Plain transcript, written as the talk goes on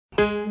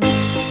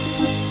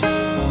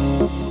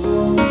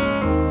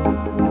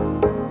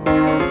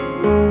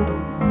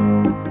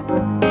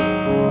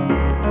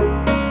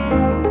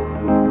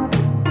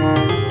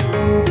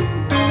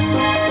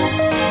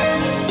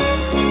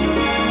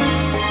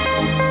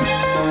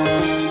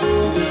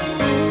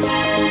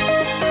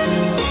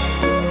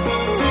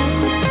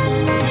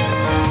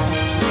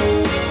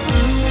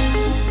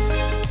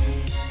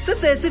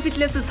se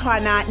fitlile se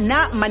tshwana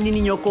na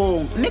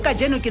Monyakong mme ka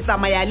jeno ke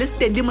tsamaya le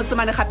Stanley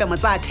Mosemane gape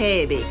motsa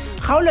Thebe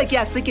kgaolo ke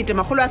ya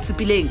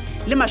 1780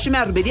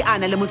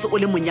 le motse o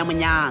le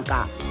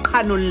Monyaka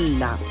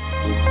kganolla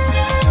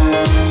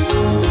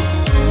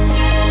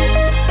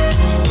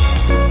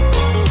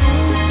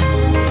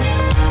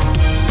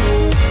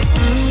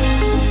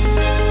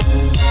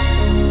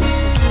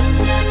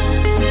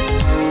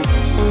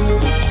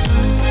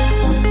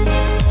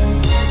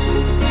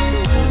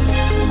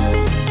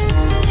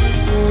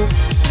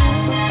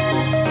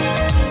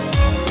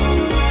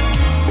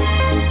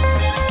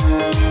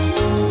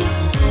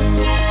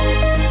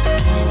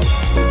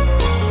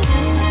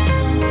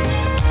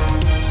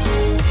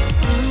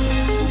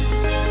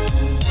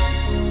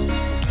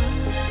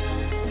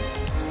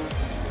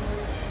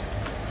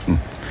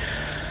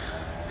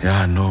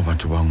ya no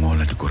batho ba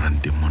ngola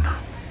dikorante mona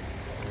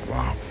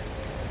wow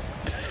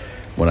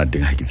mona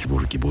ding ha ke tsebo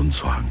re ke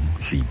bontshwang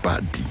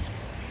seipati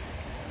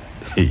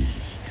hey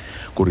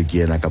gore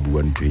ke ena ka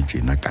bua ntwe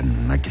tjena ka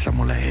nna ke sa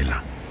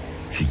molaela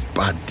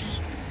seipati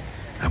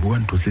a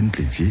bua ntwe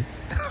sentle je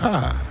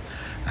ha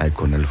ai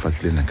kona le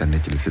fatsile na ka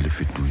nne ke le se le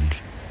fetoile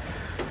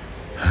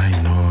ai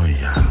no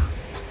ya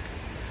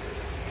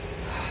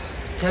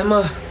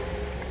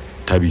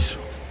Thabiso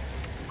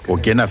o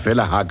kena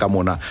fela ha ka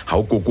mona ha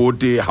o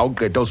kokote ha o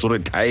qeta o sore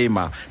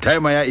timer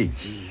ya eng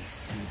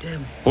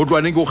o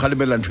tloane ke o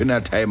kgalemela ntwena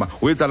ya timer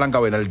o etsalang ka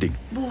wena le teng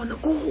bona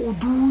go go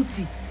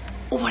dutse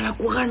o bala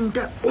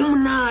koranta o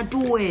monate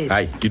wena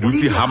hai ke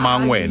dutse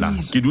hamang wena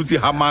ke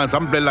dutse hamang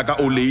samplela ka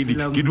o lady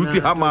ke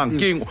dutse hamang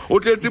keng o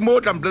tletse mo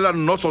tla mplela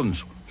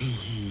nosons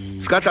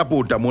ska tla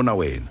pota mona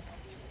wena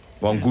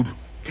wa ngutlu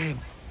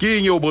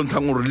keng e o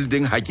bontshang gore le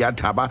teng ha ke a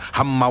thaba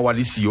ha mmawa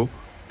le sio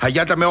ha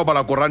ya tla meo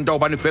bala koranta o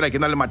bane fela ke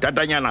na le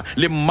matatanyana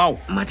le mmao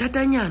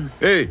matatanyana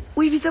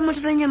o ibitsa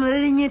matatanyana le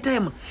lenye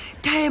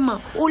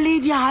timer o le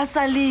di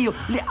hasa leo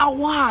le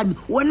awani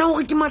wena o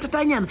re ke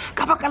matatanyana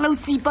ka baka la o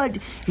sipadi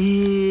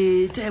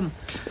timer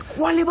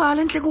kwa le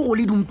bala ntle go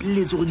le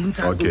dumpiletse go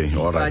dintsa okay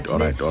all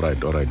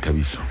right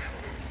Thabiso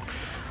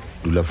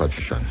dula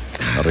fatshe sana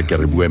re ke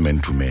re bue man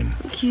to man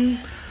okay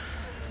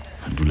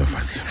dula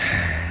fatshe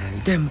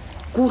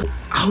go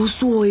how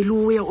so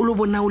lo ya o lo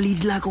bona o le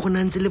dila ka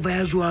gona ntse le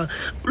baya jwa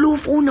lo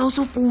phone o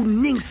so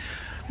phone nings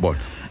bon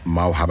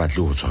mao ha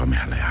batle go tshwara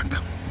mehala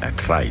yaka I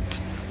tried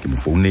ke mo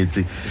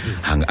founetse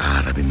hang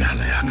arabe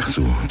mehala yaka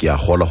so ke a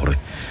gola gore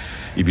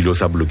e bile o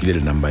sa blokile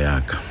le number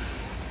yaka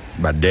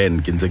but then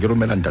ke ntse ke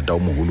romela ntata o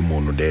mogolo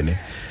mono dene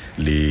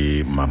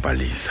le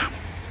mapalesa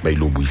ba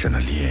ile o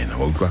buisana le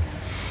yena wa utlwa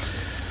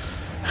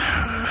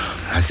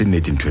ha se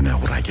nnete ntwena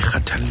gore ha ke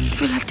kgathalle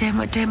fela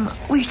tema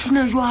o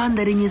itshuna jwang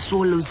da renye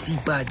solo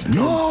sipadi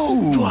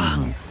no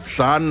jwang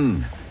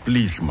son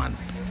please man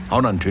ha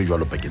ona ntwe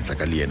jwalo pakeng tsa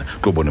ka le yena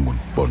tlo bone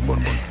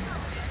bon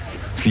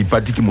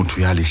sipadi ke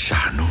motho ya le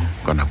shano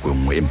ka nako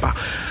engwe empa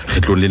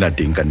kgetlong le na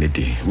teng ka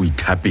nnete o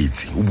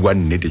ithapetse o bua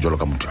nnete jwalo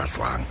ka motho a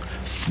swang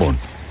bon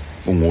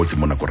o ngotse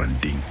mona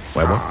koranteng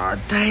wa ba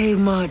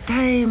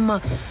time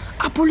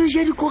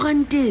apology di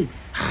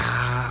koranteng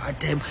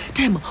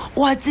time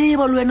wa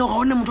tseba le wena ga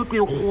ona motho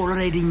tlo e golo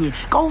ra edinye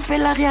ka o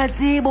fela re a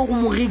tseba go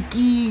mo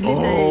rekile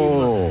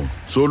time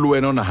so le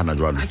wena ona hana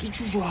jwalo a ke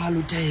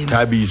tshwalo time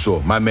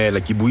Thabiso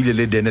mamela ke buile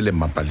le dene le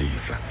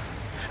mapalesa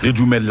re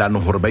dumellana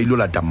gore ba ilo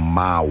lata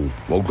mmao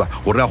wa utlwa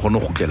gore a gone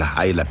go tlela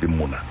ha e lapeng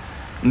mona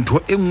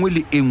ntho engwe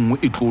le engwe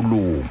e tlo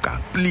loka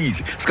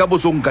please ska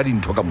bosong ka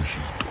dintho ka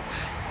mosito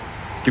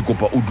ke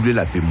kopa o dule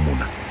lapeng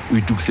mona o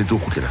itukisetse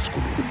go tlela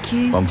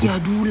sekolong ke a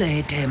dula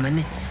time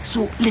ne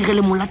so le re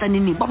le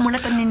molatanene ba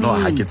molatanene no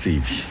ha ke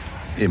tsebi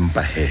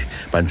empa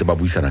ba ntse ba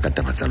buisana ka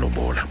taba tsa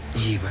lobola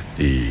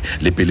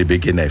le pele be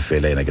ke na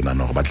fela ena ke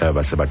nana gore ba tla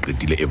ba se ba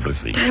qetile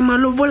everything time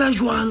lobola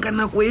jwang ka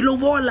nako e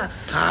lobola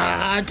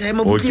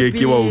time okay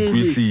ke wa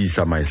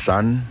utlwisisa my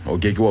son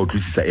okay ke wa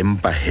utlwisisa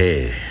empa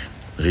re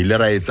ile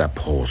ra etsa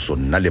phoso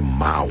nna le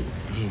mmao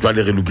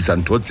jwale re lokisa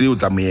ntho tseo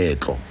tsa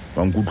moetlo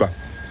wa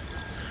nkutlwa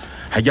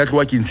ha ke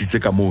tloa ke ntshitse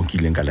ka mo ke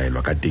ileng ka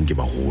laelwa ka teng ke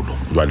bagolo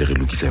jwale re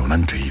lokisa yona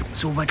ntho eo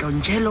so batla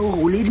ntshelo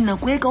o le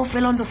dinako e ka o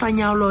fela ntse sa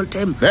nyalo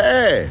time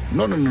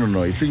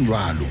no e seng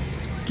jwalo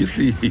ke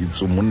se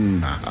itso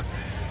monna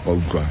wa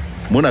utlwa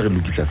mona re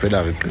lokisa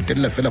fela re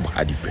qetella fela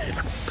bohadi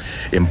fela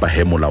empa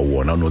mola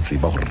wona no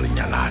tseba gore re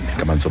nyalane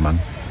ka mantso mang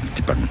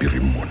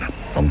dipampiring mona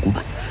wa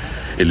nkutlwa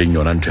e leng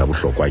yona ntho ya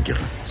bohlokwa ke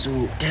re so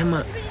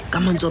time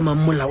ka mantso mang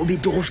mola o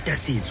bete go feta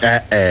setso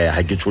ha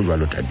ke tsho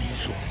jwalo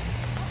Thabiso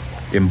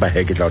empa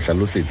ke tla o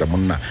hlalosetsa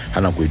monna ha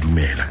nako e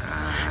dumela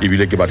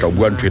ebile ke batla o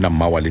bua ntwe na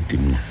mmawa le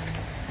teng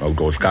wa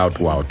utlwa o ska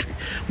out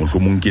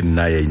mohlomong ke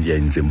nna ya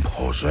ntseng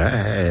phoso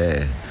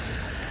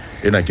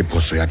ena ke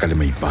phoso ya ka le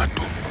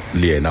maipato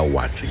le yena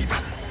wa tseba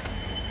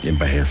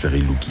empa se re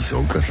lokisa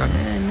o utlwa sana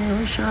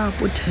o sharp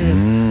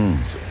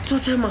so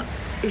tema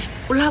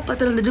o la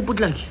patela le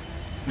dipotlaki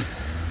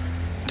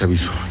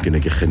Thabiso ke ne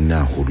ke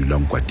kgenna go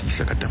dula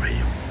nkwatisa ka taba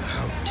eo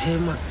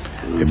tema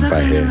empa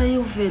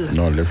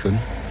no listen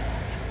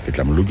ke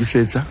tla mo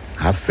lokisetsa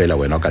ha fela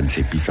wena o ka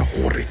ntshepisa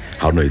gore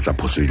ha o no etsa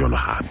phoso e jalo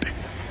hape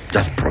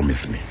just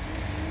promise me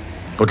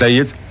o tla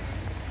etsa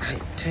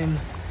time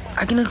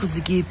a ke na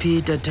tlotse ke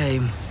pheta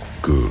time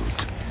good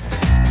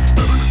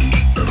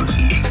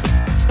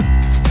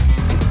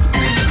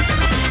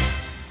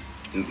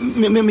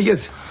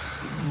Yes.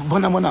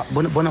 Bona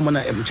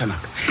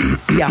Monyaka.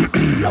 Ya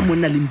la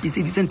monna le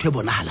mpitseditse ntwe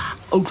bonahala.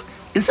 Outlwa.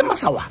 E se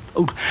masawa.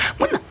 Outlwa.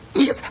 Monna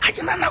yes ha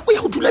ke nana go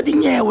ya go dula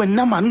dinyewe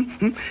nna man.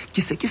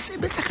 Ke se ke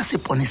sebetsa ka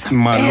seponesa.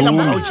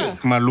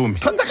 Malume.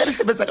 Tonza ka le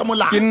sebetsa ka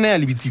molao. Ke nna ya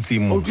le bitsitse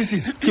mo. O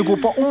twisisa. Ke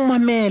kopa o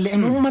mamele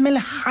ene o mamele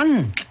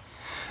hantle.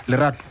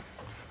 Lerato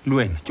le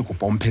wena ke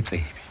kopa o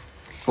mphetsebe.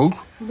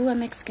 Outlwa. Bua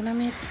Max ke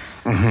mametse.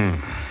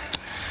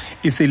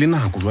 E se le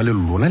nako jwale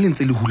lona le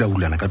ntse le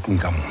hula-hulana ka tlung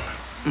ka mona.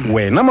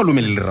 Wena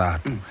Malume le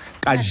Lerato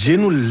ka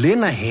jeno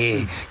lena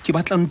he ke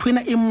batla ntho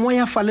ena e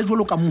moya fale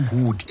jwalo ka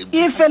mohudi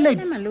e fele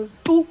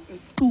tu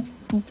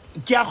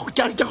ke a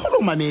gola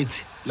o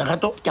mametse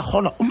Lerato ke a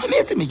gola o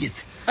mametse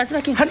meketse Ba se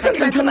ba ke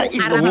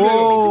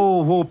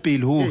ho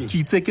pele ho ke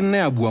itse ke nna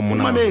ya bua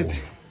mona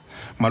mametse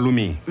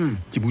Malume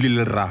ke bule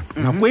le Lerato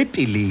nako e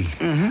telele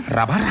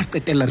ra ba ra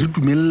qetela re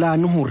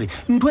dumellane hore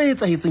ntho e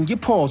etsahetseng ke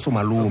phoso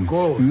Malume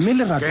mme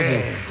Lerato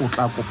o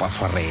tla kopa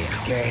tshwarega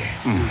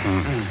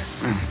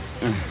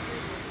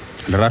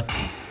Lerato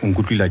o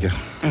nkutlwile ke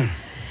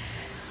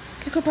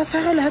ke kopa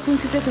tshwarelo ha ke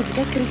ntshitse kotsi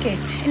ka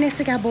cricket ene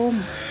se ka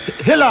bomo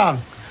helang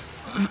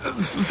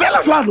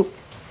fela jwalo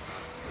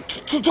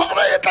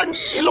tsona e tlang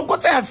e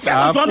lokotseha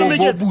fela jwalo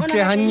meketse go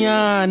butle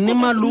hanyane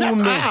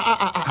Malume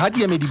ha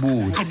di eme di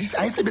botse a di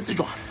sa sebetse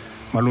jwalo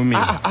Malume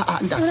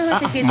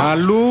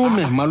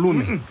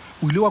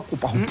o ile wa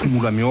kopa ho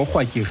phumula meogo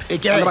a kere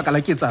le baka la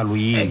ketsalo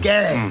e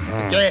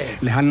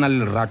le hanna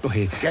le Lerato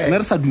he ne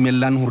re sa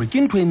dumellane hore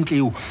ke ntho e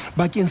ntleo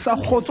bakeng sa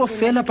khotso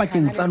fela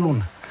pakeng tsa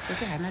lona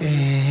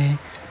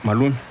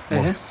Malume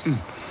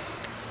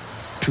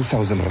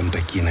 2000 rand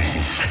kina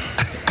he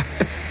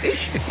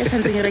e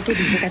santse re ke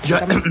dije ka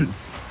tsaka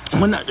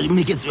mona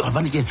meketse yo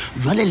bana ke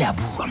jwale le a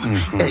bua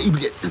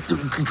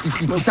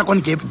sa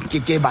kon ke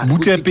ba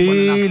butle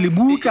pele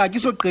buka ke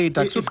so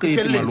qeta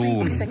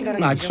Malume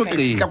na ke so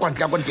qeta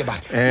tla kon ke ba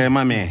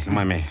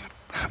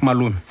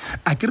Malume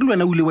a ke re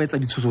lwana o ile wa etsa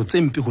ditshoso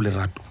tse mpe go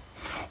Lerato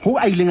ho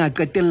a ileng a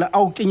qetella a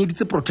o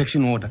kenyeditse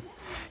protection order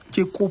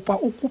ke kopa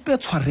o kope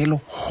tshwarelo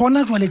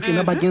hona jwale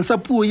tjena bakeng sa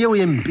puo yeo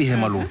ye mpe he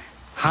Malume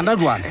hana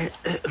jwale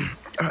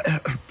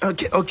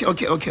Okay.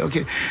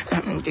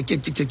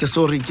 Ke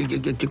sorry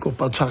ke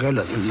kopa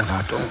tshwarelo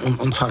Lerato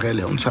o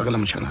ntshwarele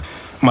motjhana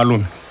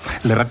Malume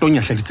Lerato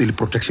nya hladitse le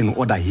protection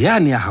order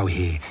yane ya hao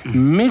he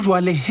mme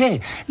jwale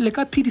he le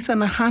ka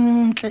phidisana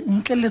hantle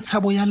ntle le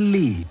tshabo ya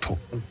letho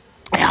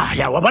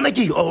ya wa bona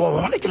ke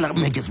la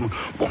meketse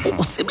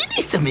o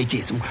sebedisa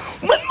meketse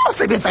monna o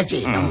sebetsa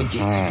tjena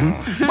meketse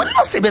monna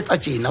o sebetsa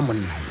tjena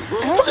monna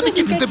so ke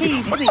ditse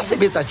monna o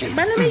sebetsa tjena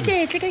bana me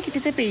ke tle ka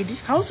kitse pedi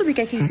ha o so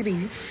bika case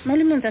baby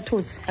Malume ntsa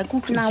thosi a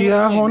ku tla ke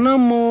ya hona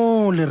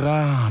mo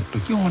Lerato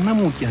ke hona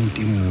mo ke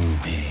antimo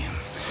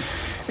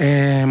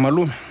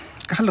Malume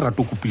ka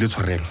Lerato kopile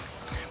tshwarelo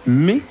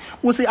mme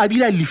o se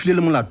abila lefile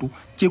le molato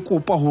ke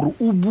kopa hore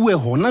o bue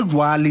hona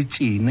jwale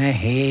tjena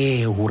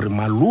he hore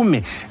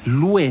Malume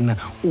le wena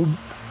o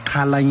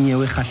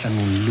khalanyewe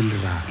kgahlanong le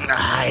Lerato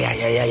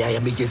ya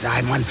meketse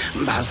ai man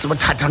ba se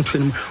bothata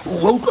ntwene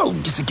wa utlwa o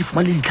ke se ke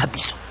fumane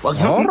ditlhapiso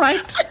all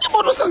right ke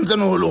bona santse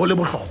no le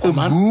bohloko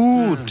man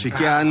good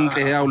ke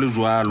antle ya o le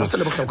jwalo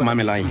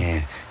mamelang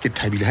he ke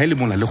thabile ha ile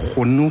mona le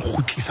khonne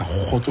go tlisa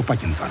khotso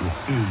pakeng tsa lona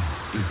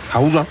ha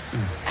o jwa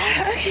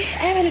okay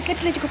a ba le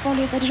ketile ke kopa o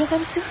le etsa dijo tsa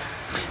bosiu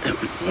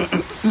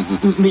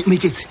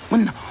meketse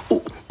monna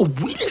o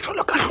buile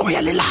jalo ka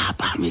hloya le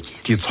lapa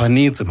meketse ke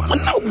tshwanetse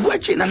monna o bua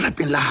tjena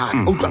lapeng la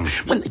hae o utlwa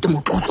monna ke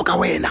motlotlo ka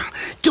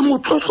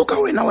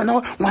wena wena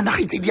ngwana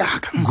ga itse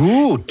diaka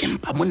good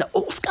empa monna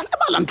o ska le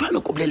bala ntwana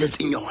ko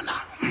boleletseng yona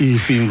e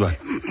fingwa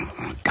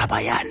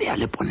taba yane ya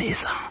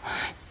leponesa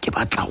ke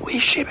batla o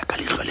e shebe ka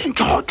lehlo le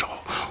ntjotjo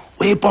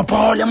o e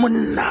popole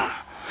monna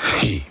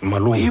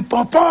Malume e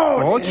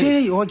popole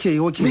okay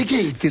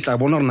ke tla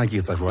bona rena ke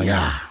etsa jwang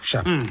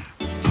sharp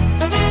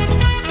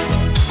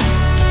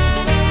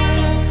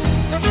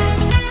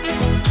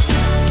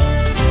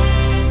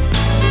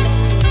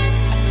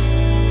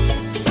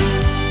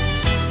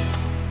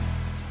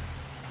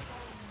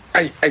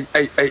ai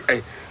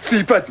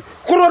Sipati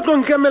go rotlo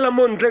nkemela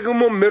mo ntle ke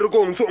mo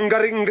mmerekong so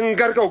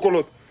nkare ka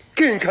okolota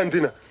ke eng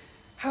kantina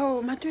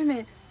hao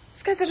Matume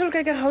ska se jolo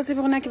ka ga o se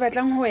bona ke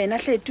batlang ho wena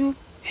hletu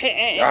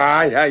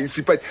ai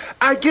Sipati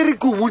a ke re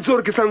go butse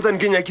gore ke santsane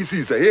ke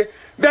nyakisisa he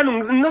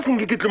bjanong nna seng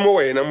ke tle mo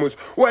wena mos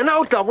wena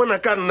o tla bona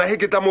ka nna he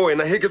ke tla mo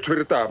wena he ke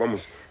tshwere taba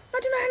mos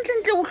Matume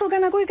hantle go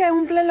hlokana go ka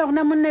umpolela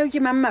gona monna yo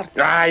ke mammara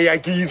ai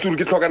ke itse gore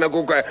ke tlhokana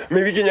go ka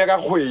maybe ke nyaka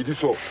kgwedi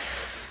so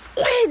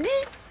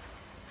kgwedi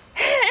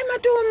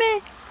Matume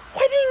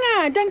kgwedi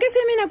ngata nke se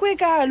mina go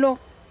ekalo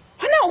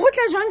hona go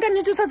tla jwang ka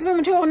nnete o sa tsebe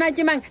motho o rona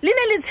ke mang le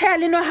ne le tsheya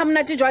le no ha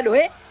mnate jwalo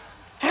he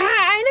ha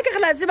ine ke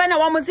gela tsebana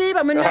wa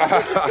motseba monna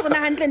se bona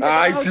hantle ntle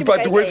ai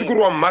Sipati we se go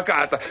rwa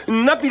mmakatsa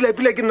nna pila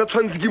ke nna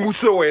tshwantse ke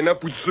muse wena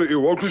putsiso e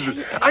wa tlhotse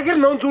a ke re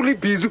na ntse o le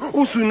busy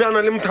o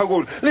sunana le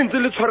mthakolo le ntse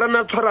le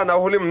tshwarana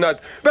go le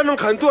mnate banong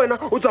kganto wena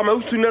o tsamaya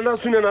o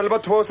sunana le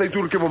batho ba o sa itse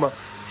gore ke boma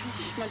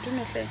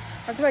matumehle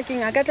a tseba ke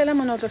nga ka tlela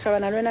mona o tlo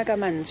hlabana le wena ka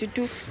mantswe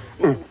tu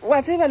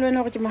wa tseba le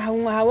wena gore ke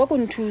mohaungwa ha wa go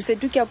nthuse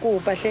tu ke a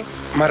kopa hle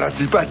mara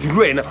Sipati le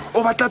wena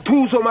o batla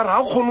thuso mara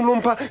ha o kgone lo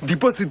mpha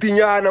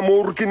depositinyana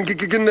mo re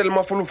ke nne le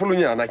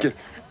mafolofolonyana ke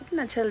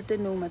na tšhelete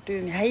no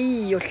matome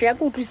haiyo hle ya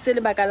ko utlwisitse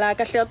lebaka la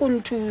ka hle ya ko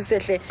nthuse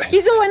hle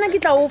ke se wena ke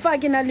tla o fa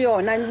ke na le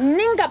yona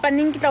ning kapa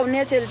ning ke tla o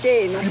nea tšhelete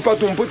eno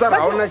Sipati o mpotsa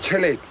ra ona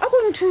tšhelete a ko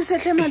nthuse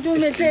hle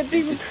matome hle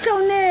tla o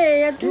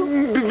nea tu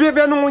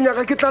bjanong o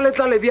nyaka ke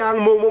tlale bjang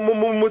mo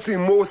motseng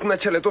mo o sena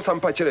tšhelete o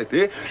sampha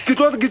tšhelete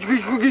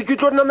ke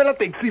tlo namela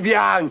taxi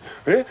bjang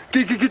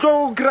ke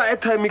tlo kry-a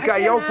airtime ka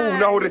ya o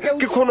founa gore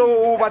ke kgone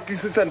o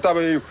batlisisang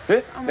taba eo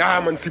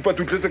man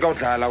Sipati o tletse ka o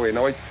tlala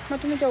wena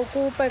matome ke a o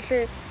kopa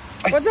hle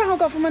wa tsa ga o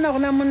ka fumana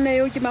gona monna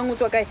eo ke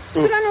mangotswa kae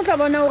sebane o tla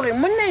bona gore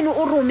monna eno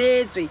o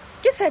rometswe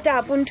ke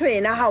set-up ntho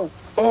ena gao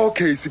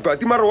okay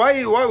Sipati mara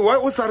why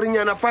o sa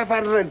renyana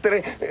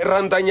 500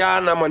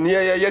 randanyana man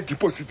ya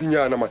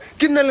depositinyana man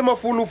ke nne le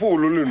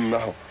mafolofolo le nna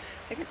gao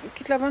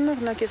ke tla bona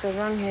gona ke sa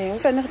jwang he o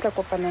sane re tla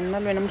kopana nna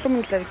le wena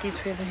mohlomong ke tla re ke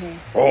itshwere he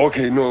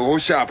okay no o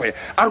sharp a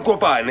re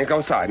kopane ka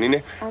o sane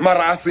ne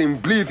mara a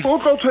simply o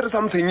tla o tshwere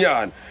something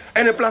yana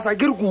and plus a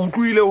ke re ko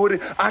utlwile gore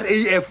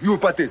RAF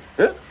yo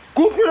patetse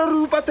kutlwile re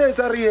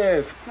upatetsa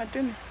RAF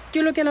matome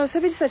ke lokela ho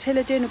sebedisa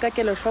tšhelete eno ka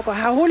kelo hloko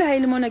haholo ha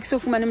ile mona ke se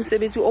fumane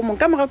mosebetsi o mong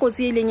ka mora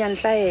kotsi e leng ya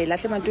nhlaela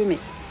hle matome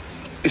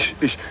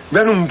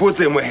bjanong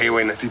mpotse mo he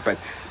wena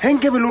Sipati he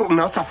nke be le gore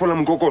na o sa fola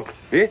mokokotlo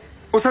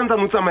o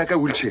santsane o tsamaya ka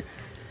wheelchair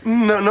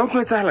na o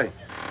tlwaetsagalang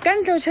ka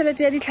ntle o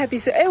tšhelete ya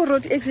ditlhapiso eo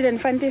road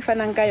accident fund e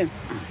fanang ka yone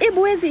e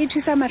boetse e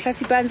thusa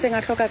mahlasipa a ntseng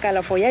a hloka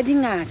kalafo ya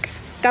dingaka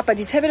kapa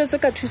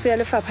ditshebeletso ka thuso ya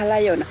lefapha la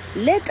yona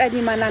le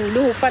tadimanang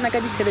le ho fana ka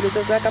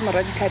ditshebeletso tsa ka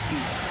mora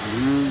ditlhapiso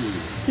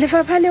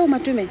lefapha leo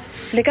matome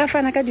le ka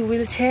fana ka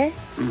di-wheelchair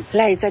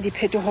la etsa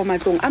diphetoho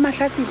matlong a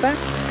mahlasipa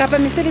kapa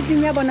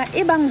mesebetsing ya bona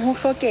e bang ho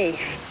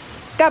hlokeha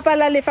kapa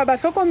la lefa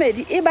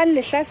bahlokomedi e bang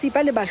lehlasipa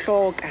le ba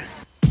hloka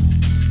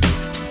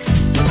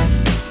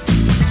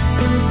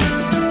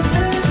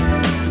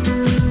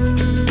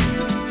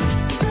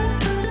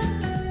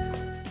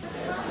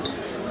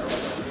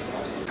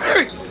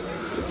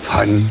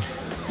fane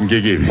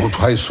nkeke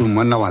motho a eso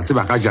monna wa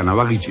tseba ka jana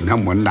ba re tsena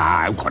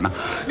monna a khona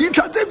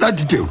ditlhatse tsa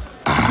diteo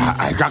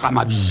a ka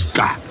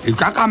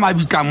ka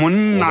mabika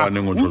monna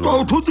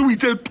o thotse o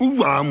itse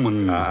tuwa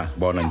monna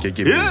bona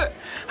nkeke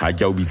ha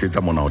ke a o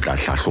bitsetsa mona o tla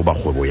hlahloba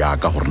kgwebo ya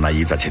ka gore na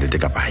etsa tšhelete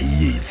kapa ha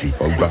e etse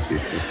wa utlwa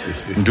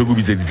ntho go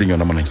bitseditseng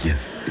yona mona ke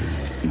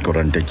ena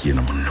koranta ke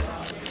ena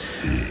monna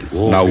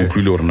na o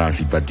utlwile gore na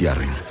Sipati ya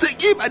reng se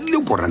ke ba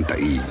dile koranta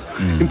eng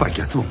empa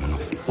ke a tseba mona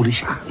o le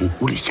shano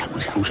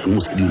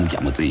mosadi mo ke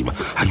a mo tseba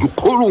ha ke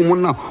kgolo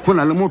monna go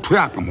na le motho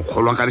ya ka mo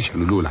kgolwang ka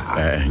leshano leo la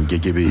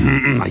nkekebe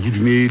ha ke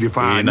dumele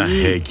ena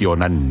he ke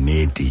yona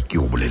nnete ke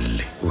o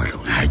bolelle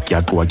ha ke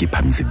a tloa ke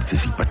phamiseditse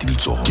Sipati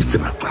letsogo ke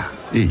tseba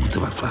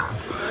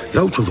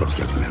ya o tshotsa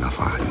ke a dumela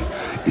fane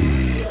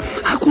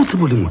ha ko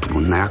tsebo le motho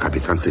monna ya ka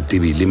betsang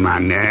setebele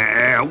mane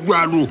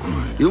jalo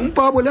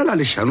empa bolela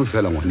leshano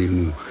fela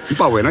ngwaneno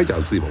empa wena ke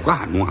a tseba o ka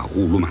hano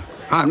haholo man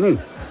hano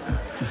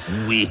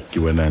ke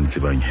wena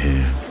ntsebang he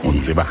o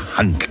ntseba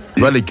hantle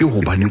jwale ke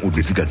hobaneng o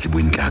dutse ka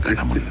tsebo ntle ka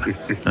la monna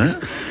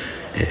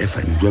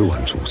fane jwale wa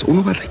ntsosa o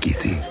no batla ke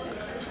etseng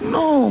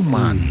no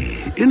man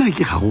ena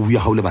ke ga go ya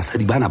ga o le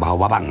basadi bana ba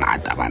ba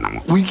bangata bana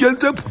o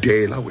ikentse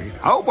phutela wena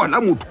ha o bona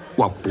motho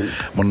wa po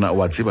monna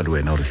wa tseba le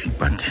wena gore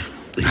Sipati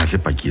ha se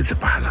pakietse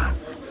pala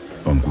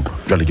wa nkutlwa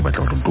jwale ke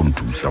batla go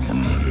tontusa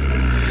monna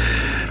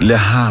le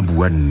ha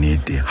bua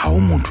nnete ha o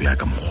motho ya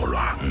ka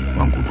mogolwang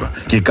wa nkutlwa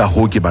ke ka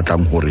ho ke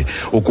batlang gore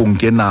o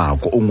konke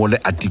nako o ngole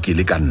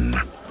article ka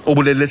nna o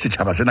bolelle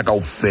setšhaba sena ka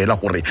o fela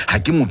gore ha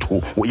ke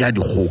motho o ya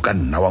dikgoka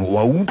nna wa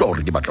utlwa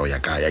gore ke batla o ya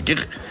kaya ke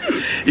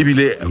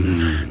ebile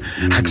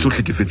ha ke so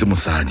hlekefetse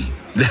mosadi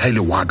le ha ile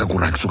wa ka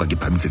gore ha ke soka ke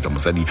phamisetsa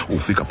mosadi o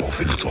fe kapa o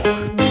fe letsogo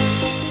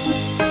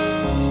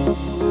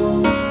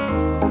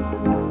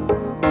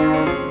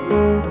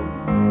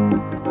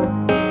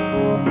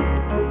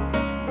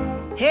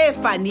he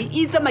fane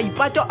itse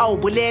maipato a o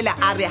bolela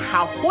a re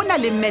ha gona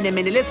le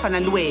mmenemene le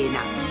tshwanang le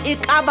wena e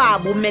ka ba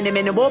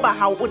bomenemene bo ba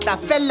hao o tla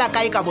fella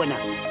kae ka bona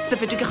se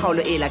fetwe ke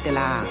kgaolo e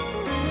latelang